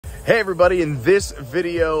Hey everybody, in this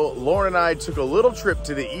video, Lauren and I took a little trip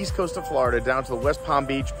to the east coast of Florida, down to the West Palm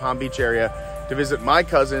Beach area to visit my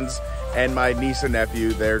cousins and my niece and nephew,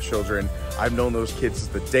 their children. I've known those kids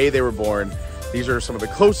since the day they were born. These are some of the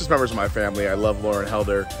closest members of my family. I love Lauren,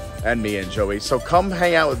 Helder, and Mia and Joey. So come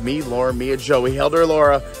hang out with me, Lauren, Mia, Joey, Helder,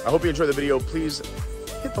 Laura. I hope you enjoyed the video. Please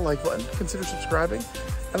hit the like button, consider subscribing,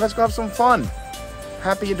 and let's go have some fun.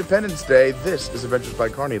 Happy Independence Day. This is Adventures by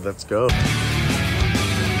Carney. Let's go.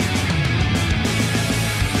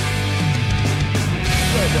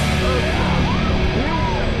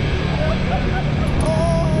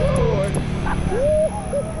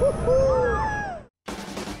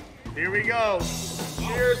 Here we go.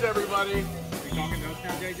 Cheers, everybody. You talking to us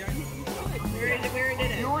now, JJ? We already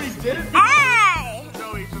did it. You already did it? Hey!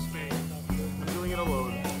 No, it's just me. I'm doing it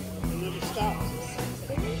alone. We need to stop.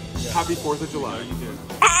 Yeah. Happy 4th of July. You did.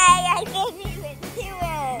 Hey, I didn't even do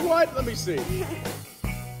it. What? Let me see.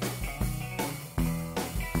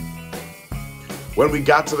 When we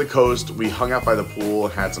got to the coast, we hung out by the pool,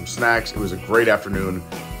 had some snacks. It was a great afternoon.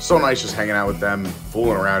 So nice just hanging out with them,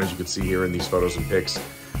 fooling around, as you can see here in these photos and pics.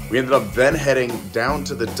 We ended up then heading down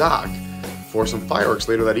to the dock for some fireworks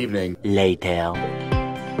later that evening. Later.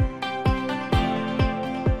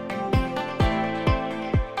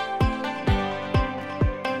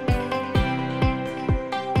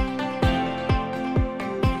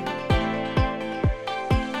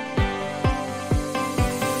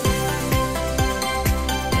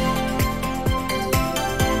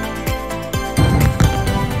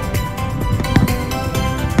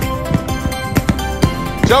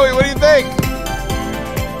 Joey, what do you think?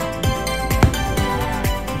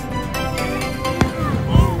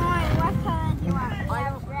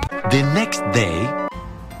 The next day,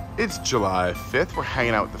 It's July 5th. We're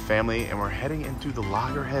hanging out with the family and we're heading into the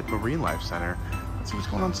Loggerhead Marine Life Center. Let's see what's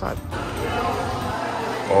going on inside.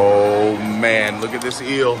 Oh man, look at this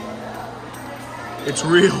eel. It's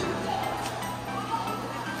real.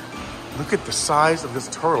 Look at the size of this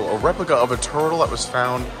turtle. A replica of a turtle that was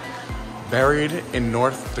found buried in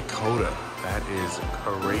North Dakota. That is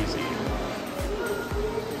crazy.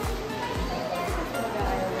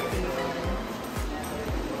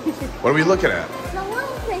 What are we looking at? The little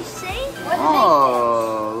fish, see?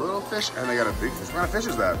 Oh, little fish. And they got a big fish. What kind of fish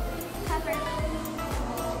is that? Pepper.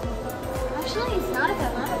 Actually, it's not a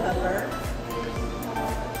pepper.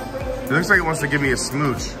 It looks like it wants to give me a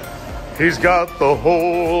smooch. He's got the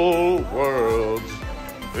whole world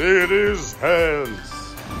in his hands.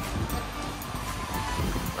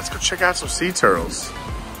 Let's go check out some sea turtles.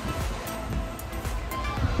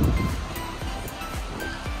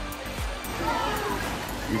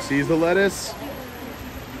 You see the lettuce?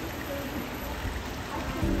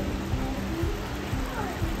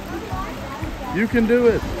 You can do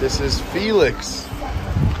it. This is Felix.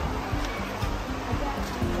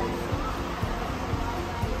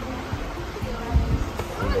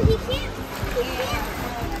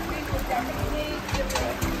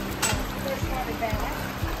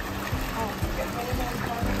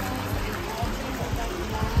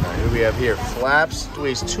 Who do we have here? Flaps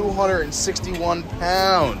weighs 261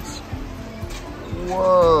 pounds.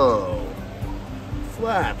 Whoa.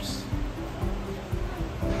 Flaps.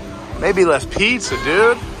 Maybe less pizza,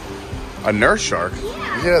 dude. A nurse shark.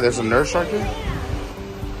 Yeah, there's a nurse shark here.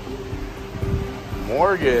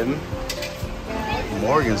 Morgan.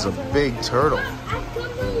 Morgan's a big turtle. I've come to a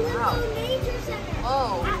little nature center.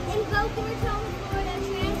 Oh. In Boca Raton, Florida,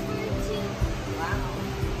 transferred to... Wow.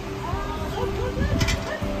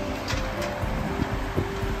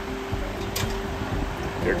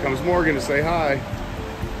 Here comes Morgan to say hi.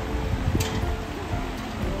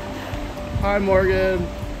 Hi, Morgan.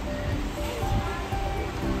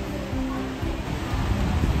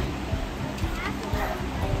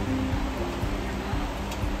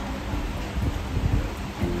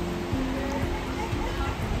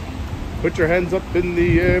 Put your hands up in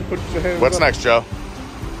the air, put your hands up. What's next, Joe?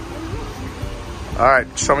 All right,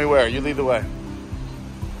 show me where. You lead the way.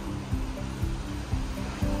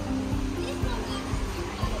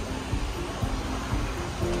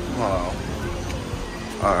 Oh.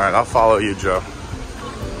 All right, I'll follow you, Joe.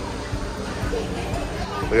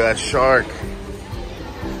 Look at that shark.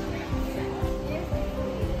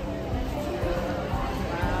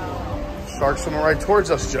 Shark's coming right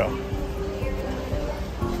towards us, Joe.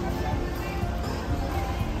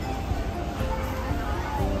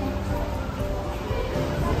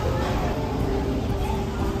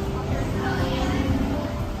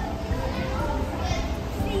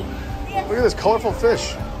 Look at this colorful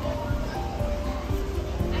fish.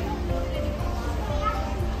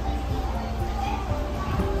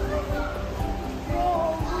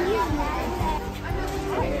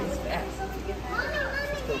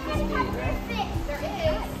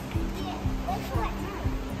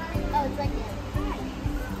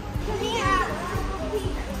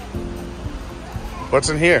 What's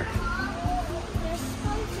in here? There's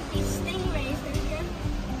supposed to be stingrays in here.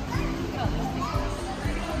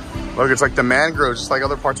 Look, it's like the mangroves, just like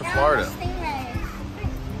other parts of Florida. Stingrays.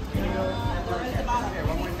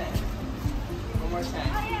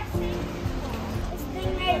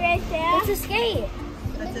 Stingray right there. It's a skate.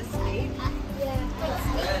 That's a skate.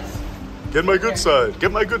 Yeah. Get my good side.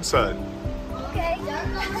 Get my good side. Okay.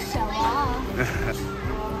 Show off.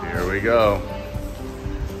 Here we go.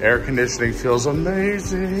 Air conditioning feels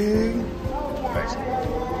amazing. Thanks.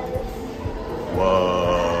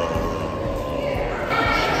 Whoa.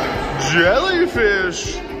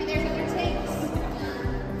 Jellyfish.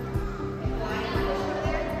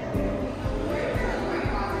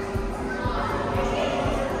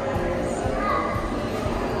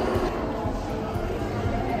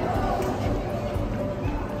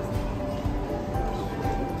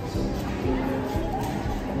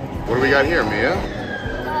 What do we got here, Mia?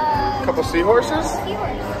 A couple seahorses?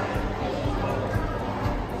 Seahorse.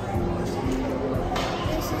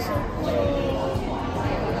 This is so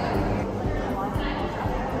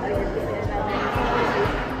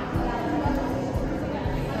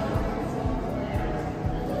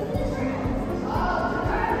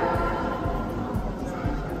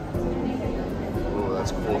Oh,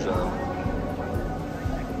 that's cool, Joe.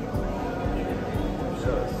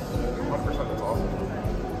 100%, that's awesome.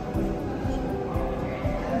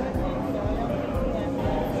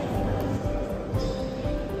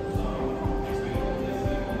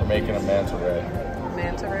 We're making a manta ray.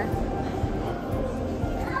 Manta ray.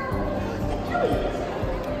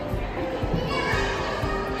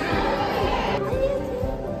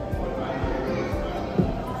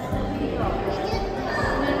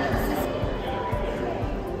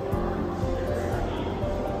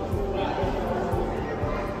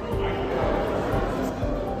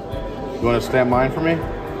 You want to stamp mine for me?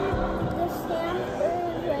 the stamp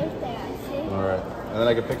is right there. See? All right. And then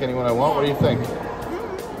I can pick anyone I want. What do you think?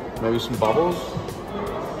 Maybe some bubbles?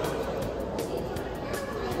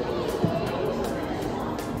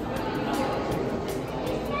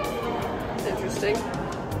 Interesting.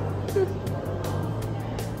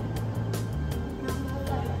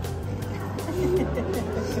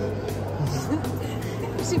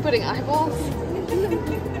 Is he putting eyeballs?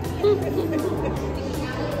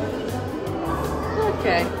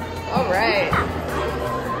 Okay. All right.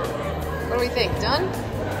 What do we think? Done?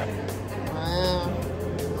 Wow.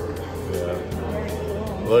 Yeah.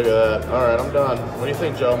 Look at that. All right, I'm done. What do you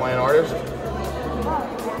think, Joe? Am I an artist?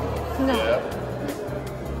 No. Yeah.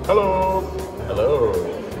 Hello. Hello.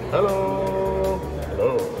 Hello.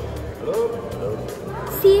 Hello. Hello. Hello.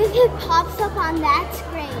 See if it pops up on that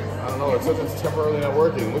screen. I don't know. It says it's temporarily not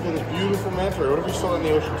working. Look at this beautiful manta ray. What if we saw it in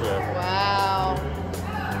the ocean today? Wow.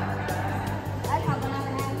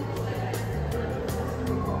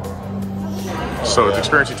 So it's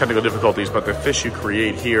experiencing technical difficulties, but the fish you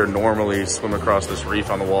create here normally swim across this reef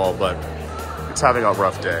on the wall, but it's having a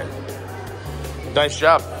rough day. Nice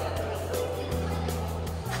job.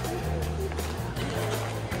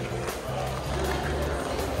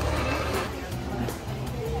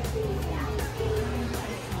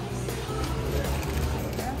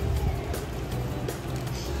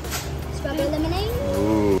 Strawberry lemonade.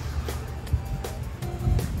 Ooh.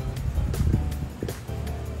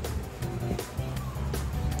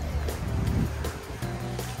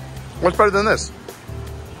 What's better than this?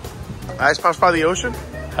 Ice pops by the ocean?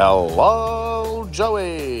 Hello,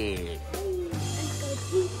 Joey.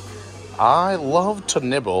 I love to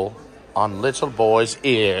nibble on little boys'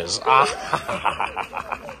 ears.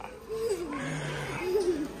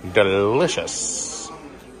 Delicious.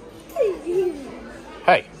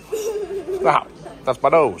 Hey. Wow, that's my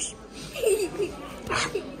nose.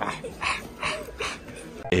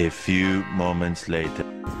 A few moments later.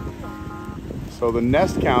 So the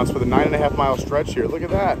nest counts for the 9.5 mile stretch here. Look at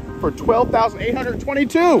that. For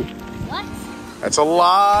 12,822. What? That's a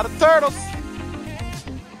lot of turtles.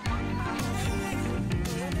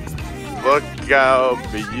 Look how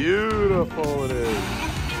beautiful it is.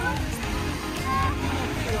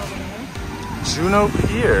 Juno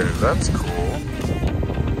Pier. That's cool.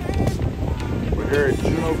 We're here at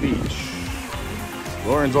Juno Beach.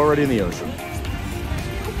 Lauren's already in the ocean.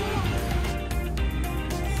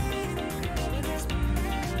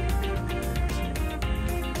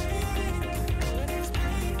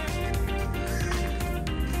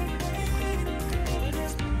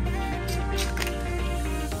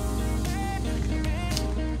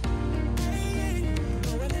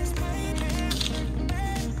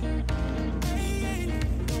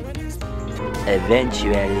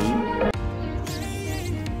 Eventually.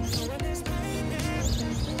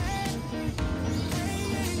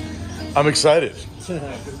 I'm excited.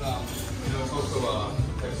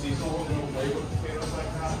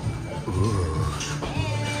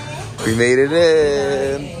 We made it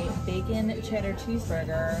in. A bacon cheddar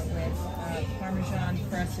cheeseburger with Parmesan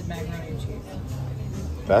crusted macaroni and cheese.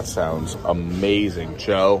 That sounds amazing,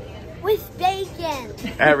 Joe. With bacon.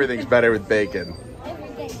 Everything's better with bacon.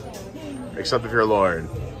 Except if you're Lauren.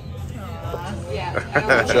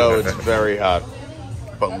 Joe, it's very hot.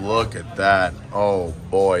 But look at that. Oh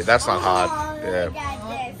boy, that's not hot. Yeah.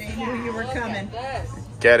 They knew you were coming.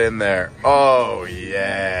 Get in there. Oh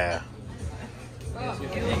yeah.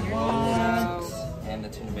 And the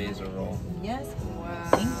tuna basil roll. Yes. Wow.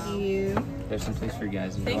 Thank you. There's some place for you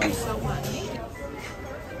guys. Thank you so much.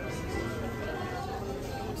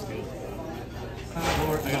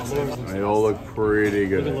 They all look pretty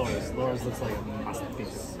good. Laura's looks like a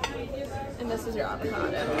masterpiece. And this is your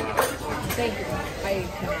avocado. Thank you. I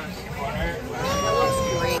cannot.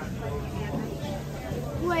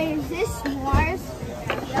 Wait, is this s'mores?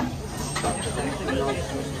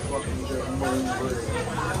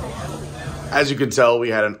 As you can tell, we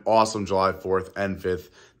had an awesome July 4th and 5th.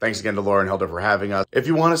 Thanks again to Laura and Hilda for having us. If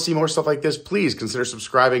you want to see more stuff like this, please consider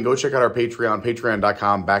subscribing. Go check out our Patreon,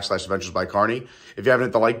 patreon.com/adventuresbycarney. If you haven't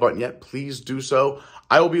hit the like button yet, please do so.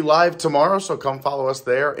 I will be live tomorrow, so come follow us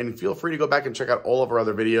there. And feel free to go back and check out all of our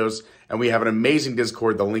other videos. And we have an amazing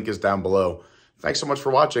Discord. The link is down below. Thanks so much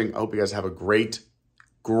for watching. I hope you guys have a great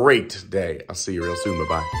day. I'll see you real soon.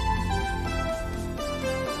 Bye-bye.